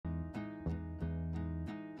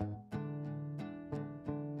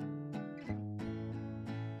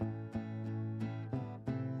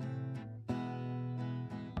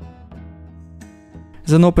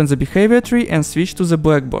Then open the behavior tree and switch to the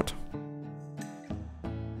blackboard.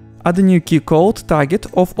 Add a new key called target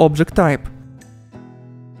of object type.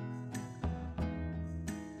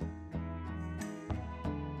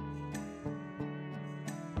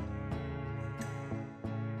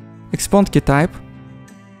 Expand key type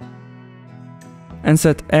and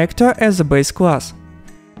set actor as the base class.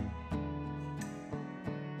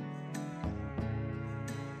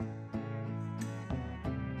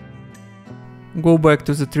 Go back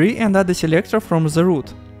to the tree and add a selector from the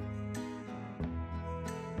root.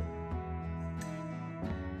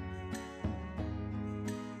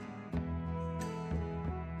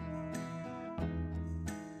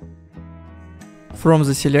 From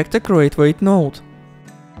the selector create weight node.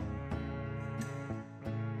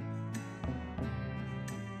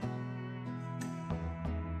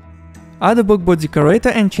 Add a blackboard decorator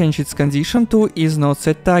and change its condition to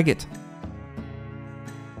isNodeSetTarget.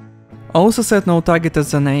 Also set nodeTarget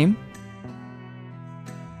as the name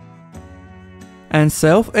and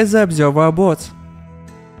self as the observer abort.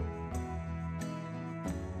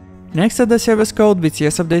 Next add the service called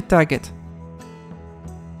BTS update target.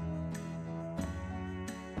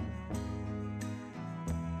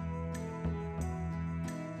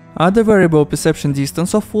 Add a variable perception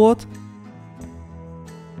distance of float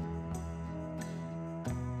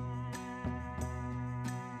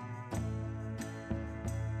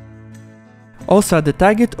also add the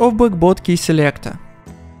target of blackboard key selector.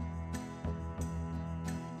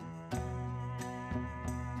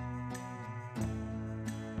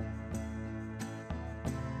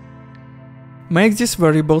 Make these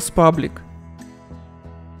variables public.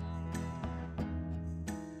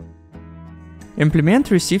 Implement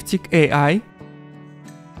ReceiveTick AI.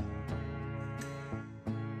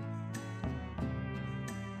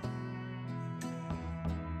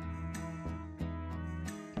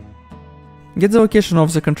 Get the location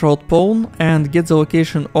of the controlled pawn and get the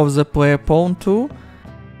location of the player pawn too.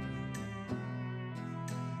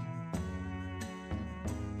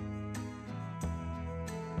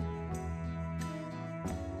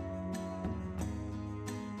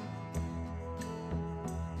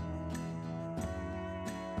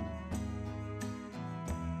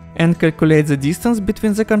 And calculate the distance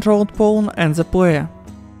between the controlled pawn and the player.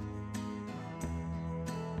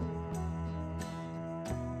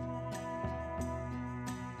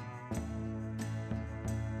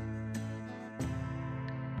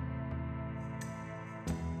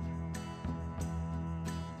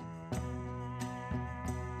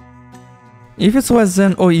 If it's less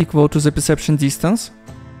than or equal to the perception distance,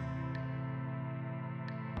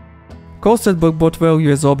 call setBlackboard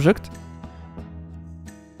value as object,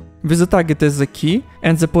 with the target as the key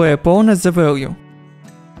and the player pawn as the value.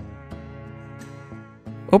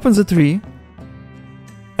 Open the tree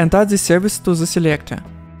and add this service to the selector.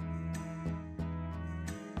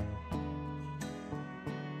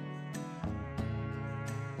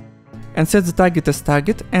 And set the target as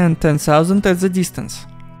target and 10,000 as the distance.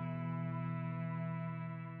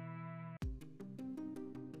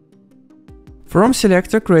 From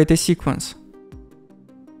selector create a sequence.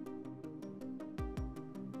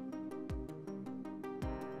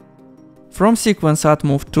 From sequence add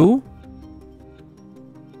move to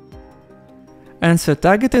and set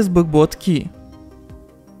target as blackboard key.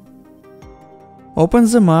 Open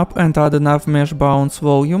the map and add a nav mesh bounce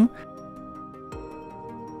volume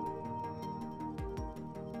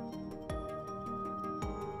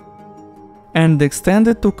and extend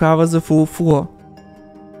it to cover the full floor.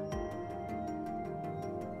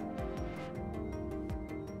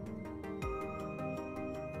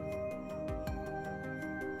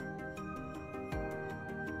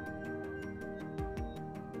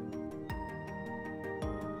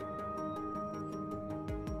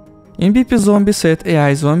 In BP.zombie set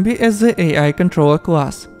AI zombie as the AI controller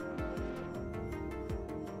class.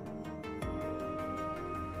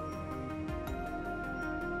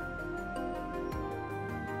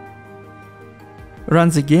 Run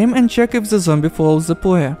the game and check if the zombie follows the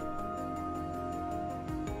player.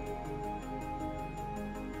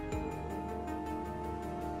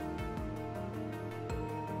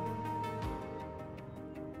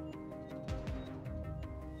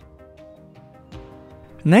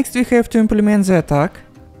 Next we have to implement the attack